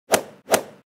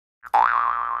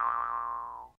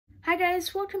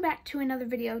guys, welcome back to another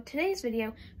video. Today's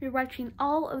video, we're watching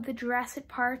all of the Jurassic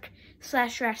Park /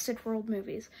 Jurassic World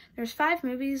movies. There's 5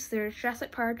 movies. There's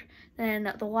Jurassic Park,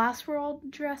 then The Lost World,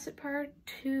 Jurassic Park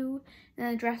 2, and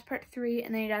then Jurassic Park 3,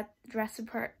 and then you got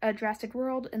Jurassic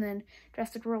World, and then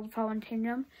Jurassic World Fallen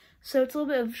Kingdom. So it's a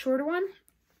little bit of a shorter one,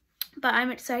 but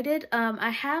I'm excited.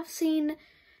 The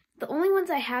only ones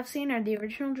I have seen are the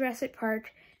original Jurassic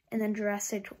Park and then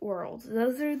Jurassic World.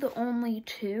 Those are the only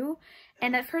 2.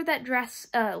 And I've heard that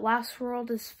Lost World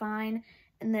is fine,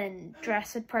 and then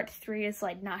Jurassic Park 3 is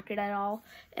like not good at all.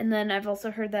 And then I've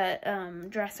also heard that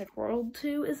Jurassic World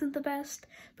 2 isn't the best.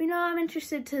 But I'm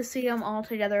interested to see them all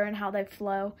together and how they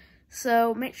flow.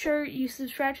 So make sure you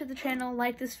subscribe to the channel,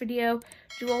 like this video,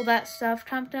 do all that stuff.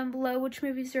 Comment down below which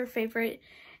movie's your favorite,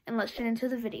 and let's get into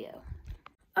the video.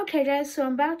 Okay guys, so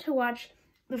I'm about to watch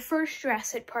the first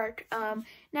Jurassic Park.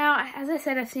 Now, as I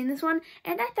said, I've seen this one,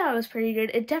 and I thought it was pretty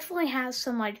good. It definitely has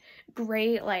some,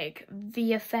 great,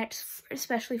 VFX,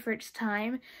 especially for its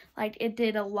time. It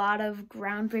did a lot of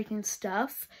groundbreaking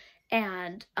stuff,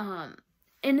 and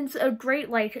it's a great,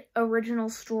 original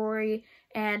story,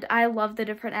 and I love the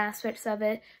different aspects of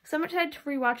it. So I'm excited to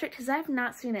rewatch it, because I've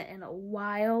not seen it in a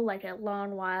while, a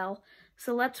long while.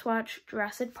 So let's watch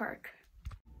Jurassic Park.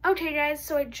 Okay guys,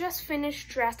 so I just finished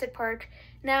Jurassic Park.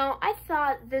 Now, I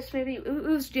thought this movie, it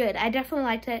was good. I definitely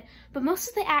liked it. But most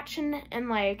of the action and,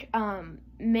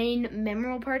 main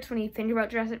memorable parts when you think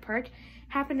about Jurassic Park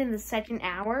happened in the second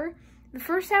hour. The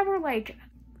first hour,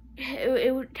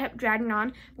 it kept dragging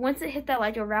on. Once it hit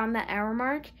that, around that hour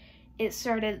mark, it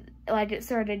started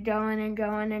going and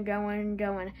going and going and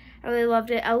going. I really loved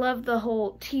it. I loved the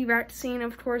whole T-Rex scene,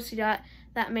 of course. You got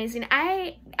that amazing.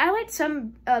 I liked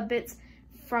some bits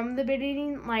from the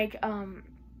beginning,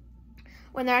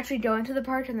 when they're actually going to the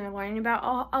park and they're learning about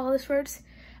all this works.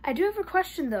 I do have a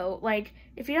question though,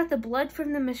 if you got the blood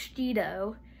from the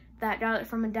mosquito that got it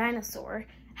from a dinosaur,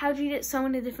 how'd you get so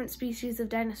many different species of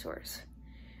dinosaurs?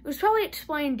 It was probably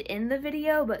explained in the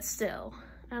video, but still,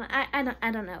 I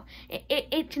don't know.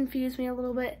 It confused me a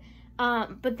little bit.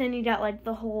 But then you got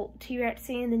the whole T-Rex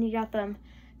scene, then you got them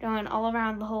going all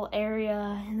around the whole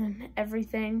area and then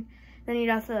everything. Then you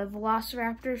got the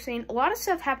Velociraptor scene. A lot of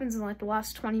stuff happens in the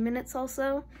last 20 minutes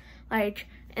also. And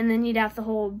then you got the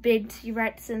whole big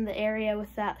T-Rex in the area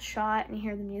with that shot, and you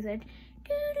hear the music.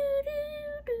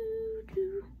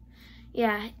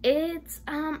 Yeah, it's,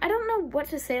 I don't know what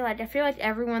to say. I feel like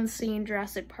everyone's seen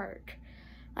Jurassic Park.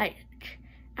 I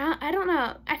don't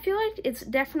know. I feel like it's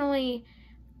definitely,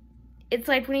 it's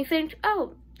when you think,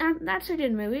 oh, that's a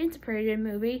good movie. It's a pretty good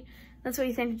movie. That's what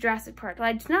you think of Jurassic Park.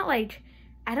 It's not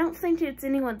I don't think it's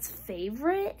anyone's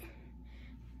favorite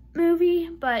movie,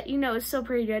 but, it's still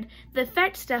pretty good. The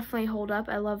effects definitely hold up.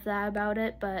 I love that about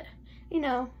it, but,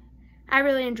 I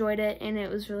really enjoyed it, and it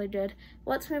was really good.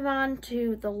 Let's move on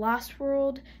to The Lost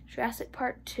World, Jurassic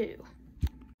Park 2.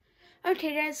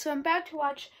 Okay, guys, so I'm about to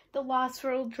watch The Lost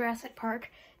World, Jurassic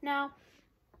Park. Now,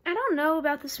 I don't know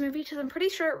about this movie, because I'm pretty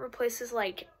sure it replaces,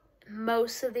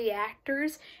 most of the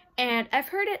actors, and I've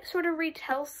heard it sort of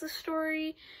retells the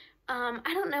story. I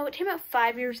don't know, it came out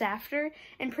 5 years after,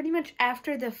 and pretty much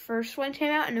after the first one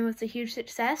came out and it was a huge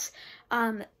success,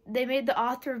 they made the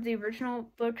author of the original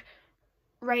book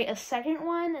write a second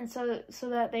one, and so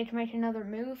that they can make another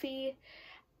movie.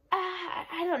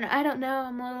 I don't know,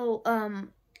 I'm a little,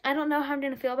 I don't know how I'm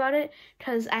gonna feel about it,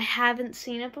 because I haven't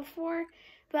seen it before,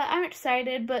 but I'm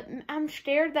excited, but I'm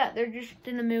scared that they're just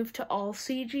gonna move to all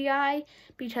CGI,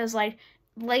 because,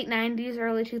 late 90s,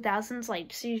 early 2000s,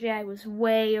 CGI was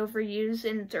way overused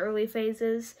in its early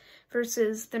phases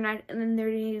versus the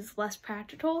 30s less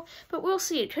practical. But we'll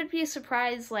see. It could be a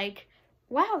surprise,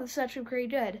 wow, this is actually pretty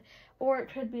good. Or it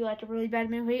could be, a really bad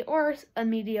movie, or a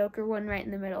mediocre one right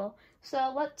in the middle.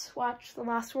 So let's watch The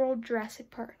Lost World,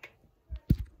 Jurassic Park.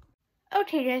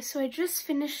 Okay, guys, so I just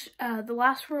finished The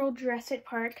Lost World, Jurassic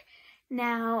Park.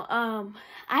 Now,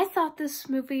 I thought this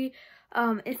movie,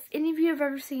 if any of you have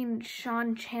ever seen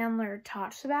Sean Chandler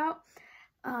Talks About,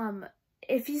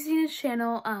 if you've seen his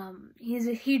channel, he's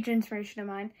a huge inspiration of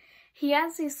mine. He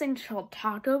has these things called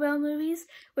Taco Bell movies,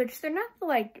 which they're not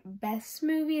the, best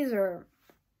movies or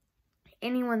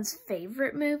anyone's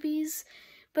favorite movies,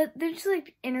 but they're just,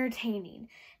 entertaining.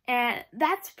 And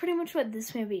that's pretty much what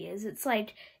this movie is. It's,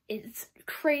 it's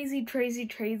crazy, crazy,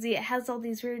 crazy. It has all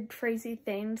these weird, crazy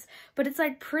things, but it's,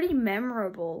 pretty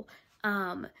memorable.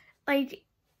 By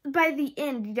the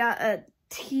end, you got a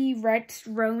T-Rex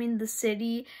roaming the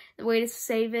city. The way to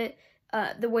save it,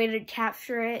 the way to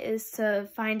capture it is to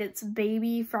find its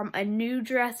baby from a new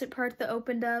Jurassic Park that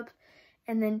opened up.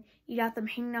 and then you got them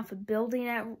hanging off a building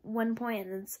at one point,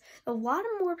 and it's a lot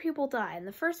of more people die. In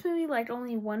the first movie, like,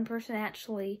 only one person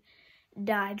actually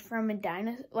died from a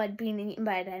dinosaur, like, being eaten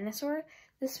by a dinosaur.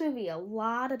 This movie, a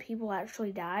lot of people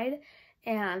actually died,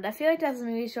 and I feel like as the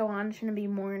movies go on, it's going to be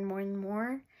more and more and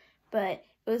more, but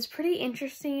it was pretty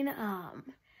interesting.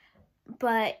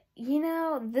 But, you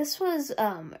know, this was,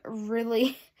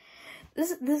 really,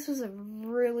 this was a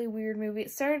really weird movie.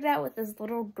 It started out with this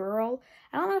little girl.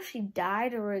 I don't know if she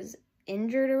died or was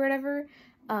injured or whatever,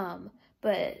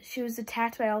 but she was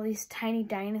attacked by all these tiny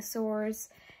dinosaurs,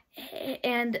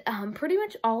 and, pretty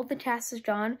much all of the cast is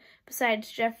gone,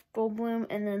 besides Jeff Goldblum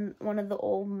and then the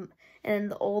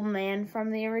old man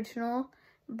from the original,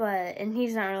 and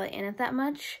he's not really in it that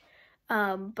much,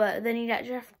 but then you got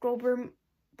Jeff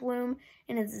Goldblum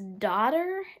and his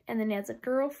daughter, and then he has a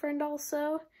girlfriend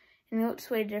also, and he looks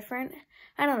way different.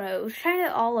 I don't know, it was kind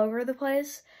of all over the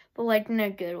place, but, like, in a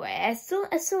good way. I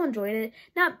still enjoyed it.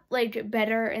 Not, like,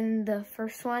 better in the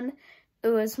first one. It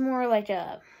was more like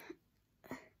a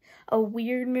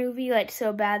weird movie, like,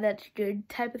 so bad that's good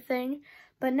type of thing.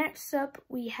 But next up,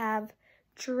 we have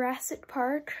Jurassic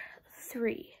Park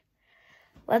 3.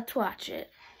 Let's watch it.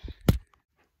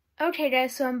 Okay,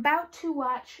 guys, so I'm about to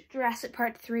watch Jurassic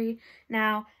Park 3.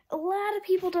 Now, a lot of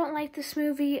people don't like this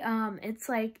movie. It's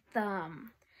like the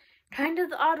kind of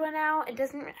the odd one out.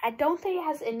 I don't think it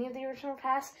has any of the original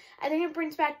cast. I think it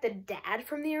brings back the dad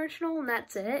from the original, and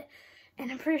that's it.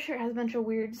 And I'm pretty sure it has a bunch of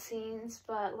weird scenes,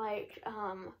 but, like,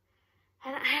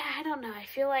 I don't know. I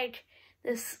feel like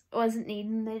this wasn't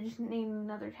needed. They just needed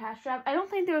another cast job. I don't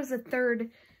think there was a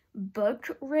third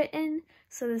book written,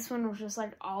 so this one was just,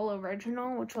 like, all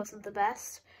original, which wasn't the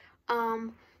best.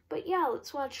 But yeah,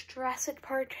 let's watch Jurassic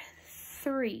Park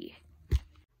 3.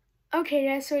 Okay,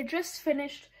 guys, so I just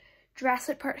finished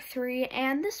Jurassic Park 3,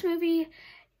 and this movie,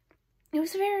 it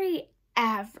was a very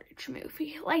average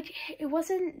movie. Like, it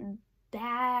wasn't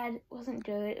bad, it wasn't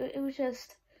good, it was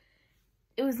just,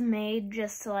 it was made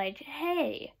just to, like,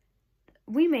 hey,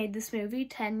 we made this movie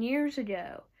 10 years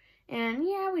ago. And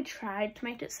yeah, we tried to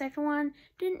make the second one,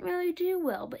 didn't really do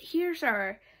well, but here's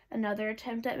another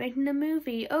attempt at making a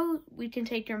movie. Oh, we can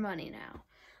take your money now.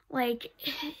 Like,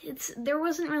 there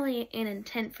wasn't really an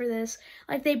intent for this.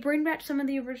 Like, they bring back some of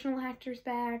the original actors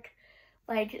back.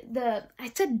 Like,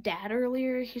 I said dad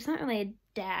earlier, he's not really a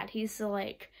dad, he's the,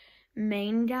 like,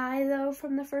 main guy, though,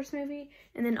 from the first movie.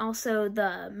 And then also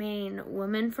the main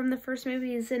woman from the first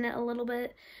movie is in it a little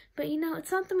bit. But, you know,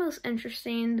 it's not the most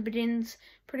interesting. The beginning's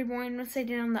pretty boring. Once they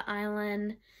get on the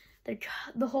island,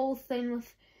 the whole thing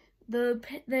with the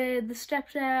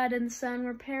stepdad and son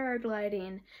were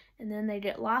paragliding, and then they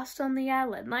get lost on the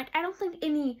island. Like, I don't think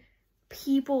any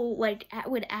people, like,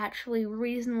 would actually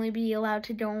reasonably be allowed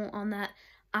to go on that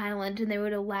island, and they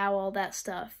would allow all that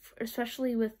stuff,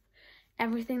 especially with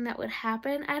everything that would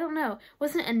happen. I don't know.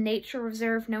 Wasn't a nature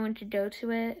reserve, no one could go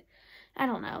to it. I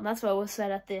don't know. That's what was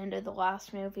said at the end of the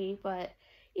last movie, but,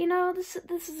 you know, this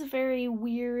is a very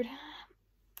weird,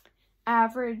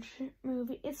 average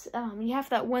movie. It's, you have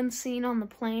that one scene on the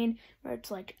plane where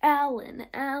it's like, Alan.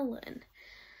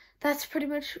 That's pretty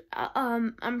much,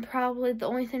 I'm probably the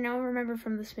only thing I'll remember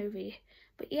from this movie.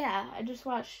 But yeah, I just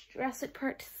watched Jurassic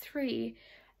Park 3,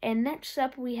 and next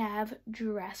up we have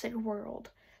Jurassic World.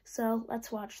 So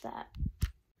let's watch that.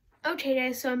 Okay,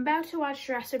 guys, so I'm about to watch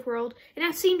Jurassic World, and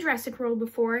I've seen Jurassic World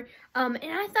before, and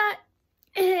I thought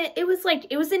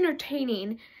it was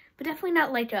entertaining, but definitely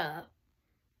not like a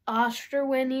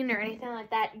Oscar-winning or anything like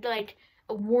that, like,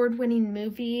 award-winning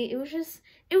movie. It was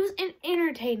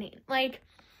entertaining. Like,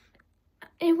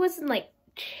 it wasn't, like,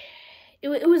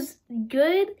 it was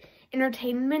good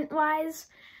entertainment-wise,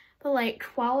 but, like,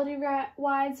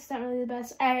 quality-wise, it's not really the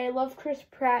best. I love Chris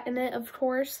Pratt in it, of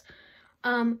course.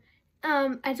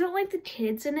 I don't like the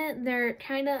kids in it. They're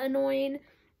kind of annoying.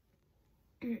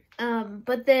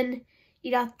 But then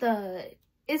you got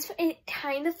it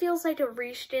kind of feels like a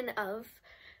reskin of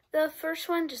the first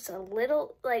one, just a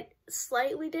little, like,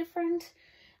 slightly different.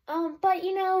 But,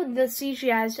 you know, the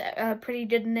CGI is pretty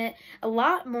good in it. A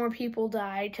lot more people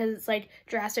died because it's like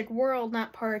Jurassic World,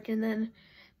 not Park, and then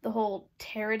the whole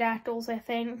pterodactyls, I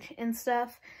think, and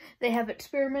stuff. They have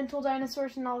experimental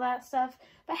dinosaurs and all that stuff.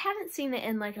 But I haven't seen it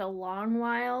in, like, a long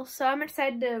while, so I'm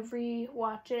excited to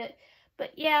re-watch it.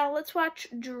 But yeah, let's watch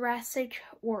Jurassic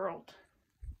World.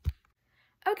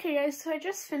 Okay, guys, so I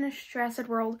just finished Jurassic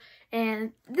World,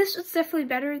 and this was definitely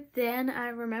better than I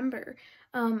remember.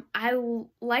 I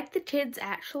like the kids,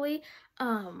 actually.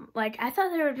 Like, I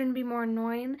thought they were going to be more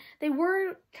annoying. They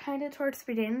were kind of towards the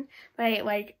beginning, but I,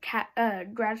 like,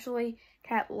 gradually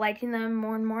kept liking them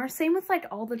more and more. Same with, like,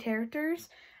 all the characters.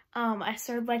 I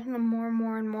started liking them more and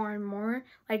more and more and more,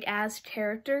 like, as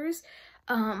characters.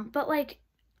 But, like,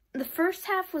 the first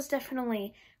half was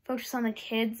definitely focused on the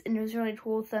kids, and it was really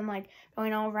cool with them, like,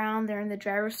 going all around. They're in the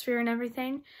gyrosphere and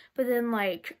everything. But then,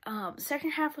 like,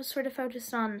 second half was sort of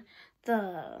focused on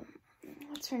the,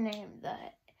 what's her name?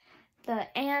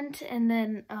 The aunt, and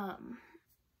then,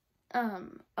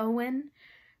 Owen,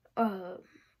 or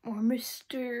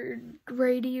Mr.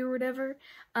 Grady or whatever.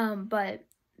 But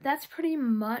that's pretty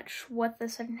much what the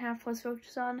second half was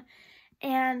focused on.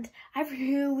 And I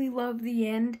really love the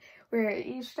end where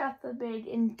you got the big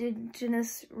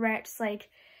indigenous Rex, like,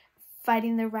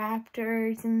 fighting the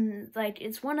raptors, and, like,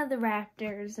 it's one of the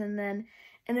raptors, and then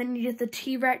you get the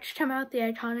T-Rex come out, the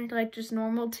iconic, like, just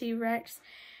normal T-Rex.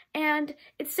 And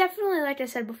it's definitely, like I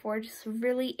said before, just a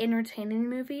really entertaining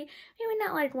movie. Maybe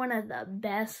not, like, one of the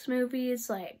best movies,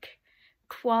 like,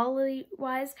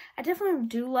 quality-wise. I definitely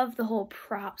do love the whole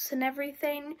props and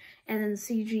everything, and then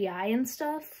CGI and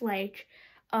stuff. Like,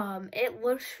 it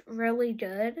looks really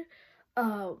good,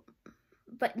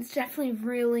 but it's definitely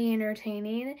really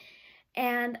entertaining.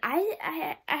 And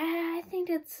I think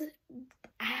it's,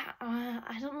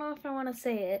 I don't know if I want to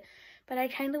say it, but I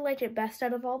kind of like it best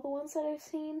out of all the ones that I've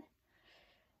seen.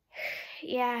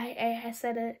 Yeah, I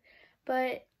said it.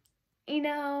 But, you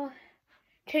know,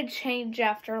 could change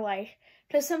after, like,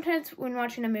 because sometimes when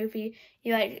watching a movie,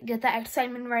 you, like, get that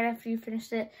excitement right after you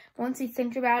finished it. Once you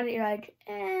think about it, you're like,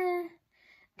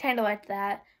 kind of like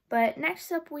that. But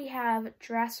next up, we have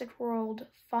Jurassic World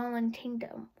Fallen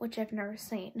Kingdom, which I've never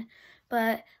seen.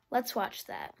 But let's watch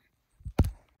that.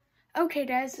 Okay,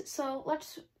 guys, so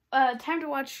let's, time to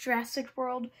watch Jurassic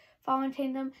World Fallen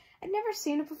Kingdom. I've never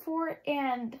seen it before,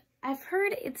 and I've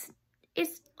heard it's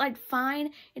like,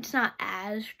 fine. It's not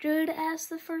as good as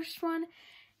the first one,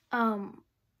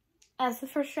 as the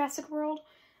first Jurassic World.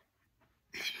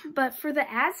 But for the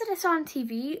ads that I saw on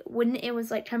TV when it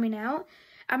was, like, coming out,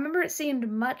 I remember it seemed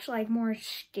much, like, more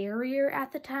scarier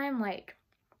at the time, like,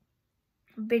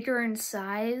 bigger in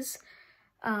size.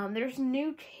 There's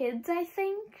new kids, I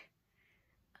think,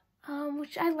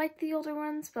 which I like the older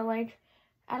ones, but, like,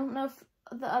 I don't know if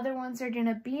the other ones are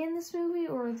gonna be in this movie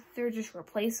or if they're just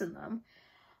replacing them.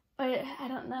 But I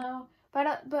don't know.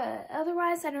 But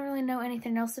otherwise, I don't really know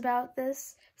anything else about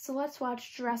this. So let's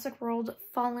watch Jurassic World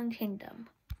Fallen Kingdom.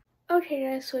 Okay,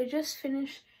 guys, so I just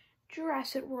finished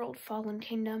Jurassic World Fallen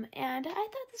Kingdom, and I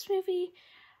thought this movie,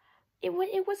 it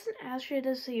wasn't as good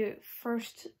as the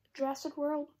first Jurassic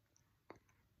World.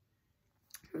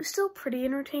 It was still pretty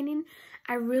entertaining.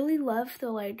 I really love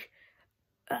the, like,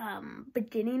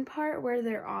 beginning part where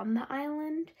they're on the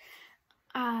island.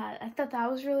 I thought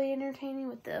that was really entertaining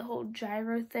with the whole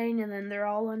gyro thing, and then they're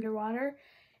all underwater.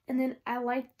 And then I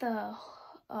liked the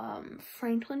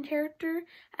Franklin character.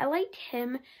 I liked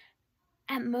him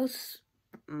at most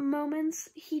moments.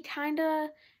 He kinda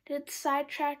get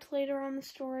sidetracked later on the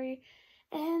story.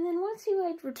 And then once you,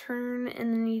 like, return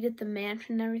and then you get the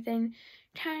mansion and everything,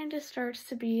 kinda starts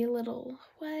to be a little,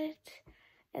 what?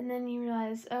 And then you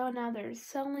realize, oh, now they're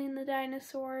selling the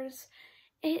dinosaurs.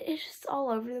 It's just all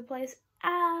over the place.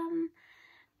 I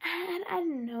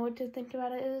didn't know what to think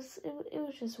about it. It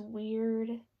was just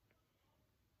weird.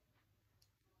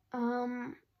 I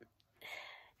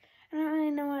don't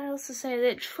really know what else to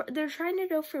say. They're trying to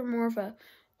go for more of a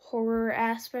horror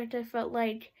aspect. I felt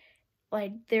like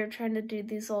they're trying to do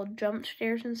these little jump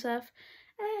scares and stuff.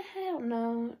 I don't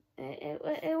know.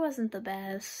 It wasn't the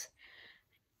best.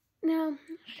 No,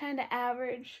 kind of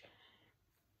average.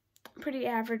 Pretty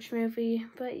average movie.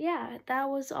 But yeah, that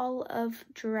was all of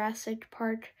Jurassic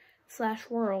Park /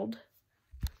 World.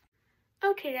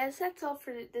 Okay, guys, that's all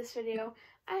for this video.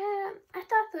 I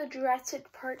thought the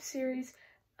Jurassic Park series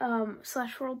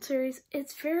 / World series,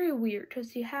 it's very weird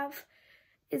because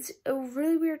it's a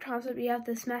really weird concept. You have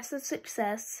this massive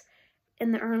success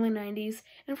in the early 90s,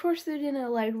 and of course they're gonna,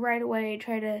 like, right away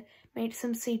try to make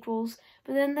some sequels,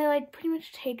 but then they, like, pretty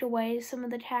much take away some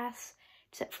of the casts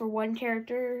except for one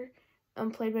character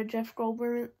played by Jeff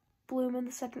Goldblum in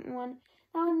the second one.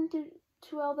 That one did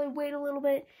too well. They wait a little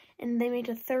bit and they made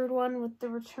a third one with the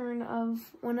return of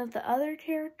one of the other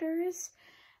characters.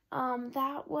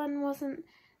 That one wasn't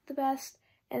the best,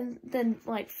 and then,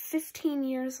 like, 15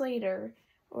 years later,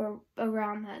 or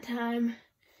around that time,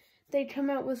 they come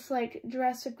out with, like,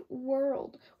 Jurassic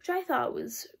World, which I thought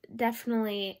was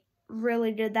definitely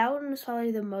really good. That one was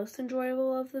probably the most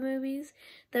enjoyable of the movies,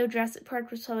 though Jurassic Park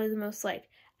was probably the most, like,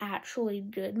 actually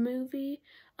good movie.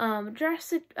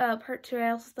 Jurassic Part 2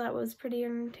 I also thought was pretty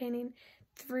entertaining.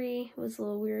 3 was a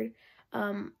little weird.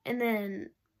 And then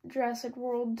Jurassic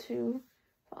World 2,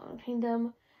 Fallen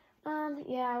Kingdom,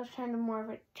 Yeah, I was trying to more of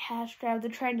a cash grab.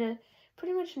 They're trying to,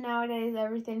 pretty much nowadays,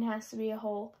 everything has to be a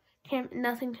whole.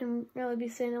 Nothing can really be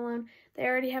standalone. They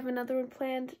already have another one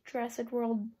planned, Jurassic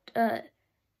World,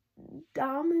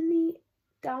 Dominin.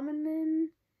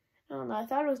 I don't know, I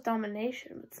thought it was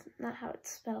Domination, but it's not how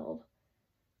it's spelled.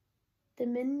 I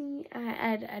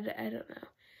don't know.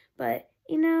 But,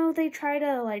 you know, they try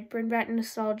to, like, bring back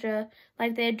nostalgia.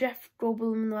 Like, they had Jeff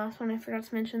Goldblum in the last one. I forgot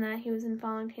to mention that. He was in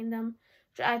Fallen Kingdom,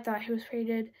 which I thought he was pretty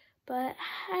good. But,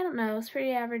 I don't know. It's a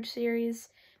pretty average series.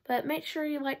 But make sure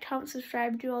you like, comment,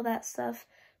 subscribe, do all that stuff.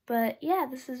 But, yeah,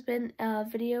 this has been a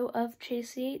video of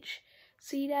Chase CH.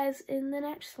 See you guys in the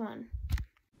next one.